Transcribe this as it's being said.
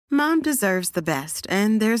Mom deserves the best,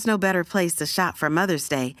 and there's no better place to shop for Mother's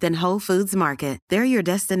Day than Whole Foods Market. They're your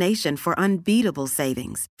destination for unbeatable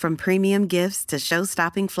savings, from premium gifts to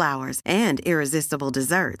show-stopping flowers and irresistible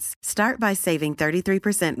desserts. Start by saving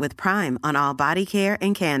 33% with Prime on all body care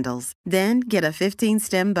and candles. Then get a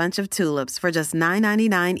 15-stem bunch of tulips for just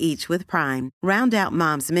 $9.99 each with Prime. Round out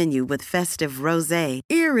Mom's menu with festive rosé,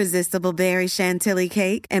 irresistible berry chantilly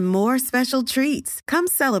cake, and more special treats. Come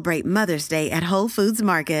celebrate Mother's Day at Whole Foods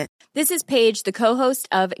Market. This is Paige, the co-host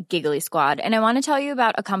of Giggly Squad, and I want to tell you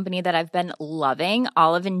about a company that I've been loving,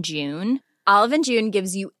 Olive & June. Olive & June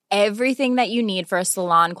gives you everything that you need for a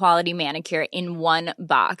salon-quality manicure in one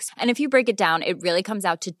box. And if you break it down, it really comes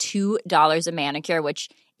out to $2 a manicure, which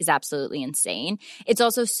is absolutely insane. It's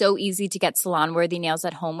also so easy to get salon-worthy nails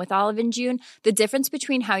at home with Olive & June. The difference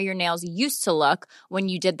between how your nails used to look when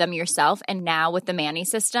you did them yourself and now with the Mani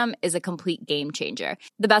system is a complete game changer.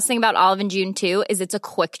 The best thing about Olive & June, too, is it's a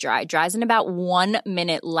quick dry. Dries in about 1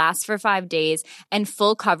 minute, lasts for 5 days, and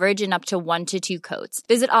full coverage in up to 1 to 2 coats.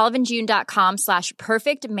 Visit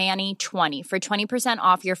oliveandjune.com/perfectmani20 for 20%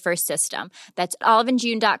 off your first system. That's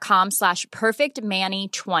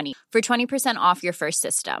oliveandjune.com/perfectmani20 for 20% off your first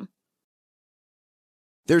system.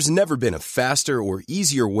 There's never been a faster or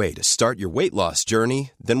easier way to start your weight loss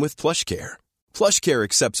journey than with PlushCare. PlushCare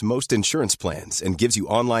accepts most insurance plans and gives you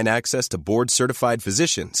online access to board-certified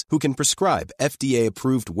physicians who can prescribe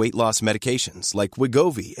FDA-approved weight loss medications like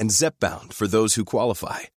Wegovy and Zepbound for those who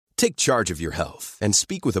qualify. Take charge of your health and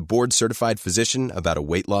speak with a board-certified physician about a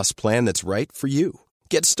weight loss plan that's right for you.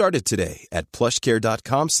 Get started today at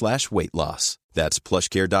plushcare.com/weight-loss. That's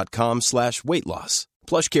plushcare.com/weight-loss.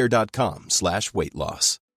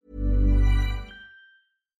 plushcare.com/weight-loss.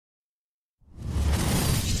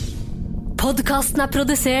 Podcasten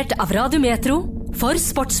produsert av Radio Metro for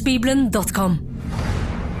sportsbibelen.com.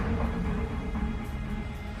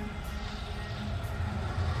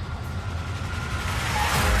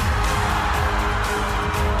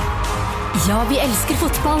 Ja, vi elsker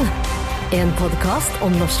fotball. En podcast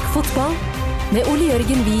om norsk fotball med Ole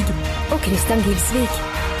Jørgen Vig og Christian Gilsvik.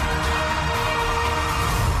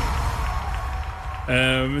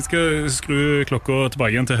 Vi skal skru klokka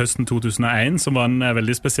tilbake igjen til høsten 2001, som var en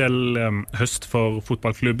veldig spesiell høst for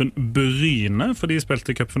fotballklubben Bryne, for de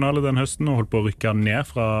spilte cupfinale den høsten og holdt på å rykke ned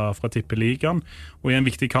fra tippeligaen. Og i en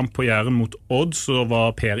viktig kamp på Jæren mot Odd så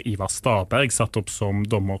var Per Ivar Staberg satt opp som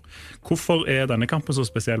dommer. Hvorfor er denne kampen så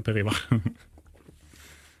spesiell, Per Ivar?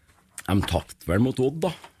 De tappte vel mot Odd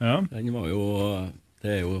da. Ja. Den var jo,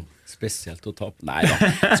 det er jo spesielt å tape. Nei da,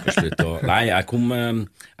 jeg skal slutte å... Nei, jeg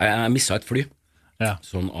misset et fly. Ja.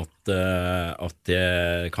 Sånn at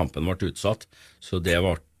kampen ble utsatt. Så det er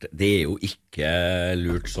jo ikke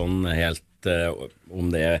lurt sånn helt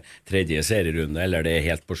om det er tredje serierunde eller det er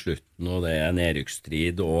helt på slutten og det er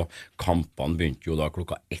nedrykksstrid og kampene begynte jo da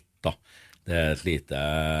klokka 1 da. Det er et lite...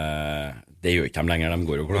 Det gjør ikke de lenger, de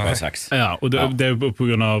går jo klokka 6. Ja, og det er jo på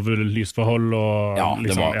grunn av lysforhold og... Ja,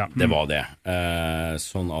 det var det.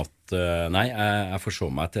 Sånn at nei, jeg forså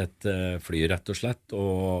meg til et fly rett og slett,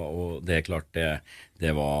 og det er klart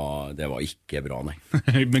det var ikke bra, nei.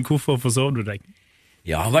 Men hvorfor forsov du deg?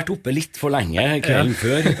 Jeg har vært oppe litt for lenge kvelden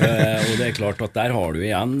før, og det er klart at der har du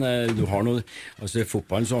igjen, du har noe, altså i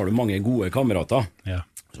fotballen så har du mange gode kamerater,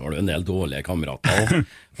 så har du en del dårlige kamerater også,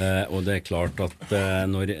 og det er klart at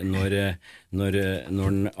når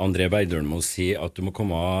André Bergdølm må si at du må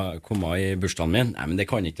komme i bursdagen min, nei, men det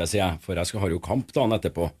kan ikke jeg si, for jeg skal ha jo kamp dagen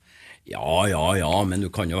etterpå. Ja, men du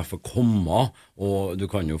kan jo i hvert fall komme, og du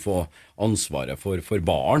kan jo få ansvaret for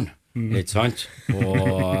barn, ikke sant?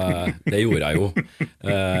 Og det gjorde jeg jo.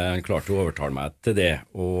 Jeg klarte å overtale meg til det,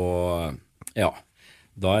 og ja,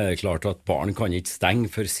 da er det klart at barn kan ikke stenge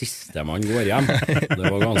før siste man går hjem. Det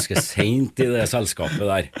var ganske sent i det selskapet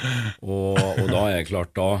der, og da er det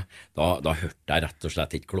klart, da hørte jeg rett og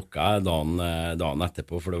slett ikke klokka dagen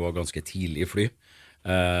etterpå, for det var ganske tidlig fly.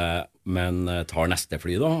 Men tar neste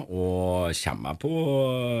fly da og kommer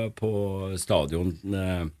på stadion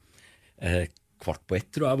 1:15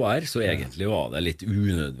 tror jeg var her, så egentlig var det litt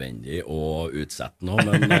unødvendig å utsette noe,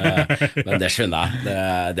 men det skjønner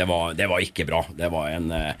jeg, det var ikke bra. Det var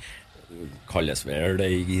kalles vel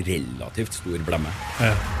en relativt stor blemme.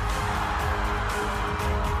 Ja.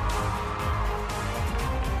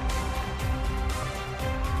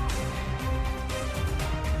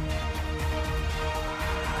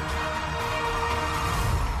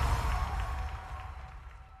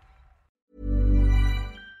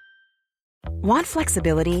 Want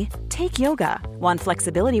flexibility? Take yoga. Want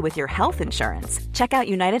flexibility with your health insurance? Check out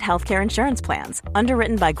United Healthcare Insurance Plans.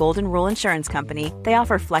 Underwritten by Golden Rule Insurance Company, they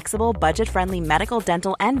offer flexible, budget-friendly medical,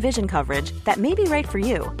 dental, and vision coverage that may be right for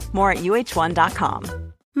you. More at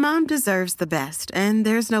uh1.com. Mom deserves the best, and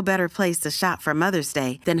there's no better place to shop for Mother's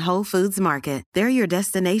Day than Whole Foods Market. They're your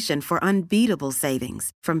destination for unbeatable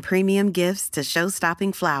savings, from premium gifts to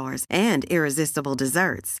show-stopping flowers and irresistible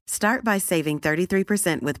desserts. Start by saving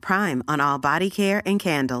 33% with Prime on all body care and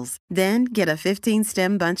candles. Then get a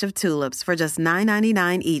 15-stem bunch of tulips for just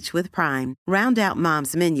 $9.99 each with Prime. Round out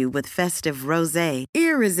Mom's menu with festive rosé,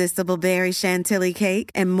 irresistible berry chantilly cake,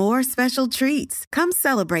 and more special treats. Come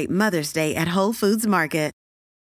celebrate Mother's Day at Whole Foods Market.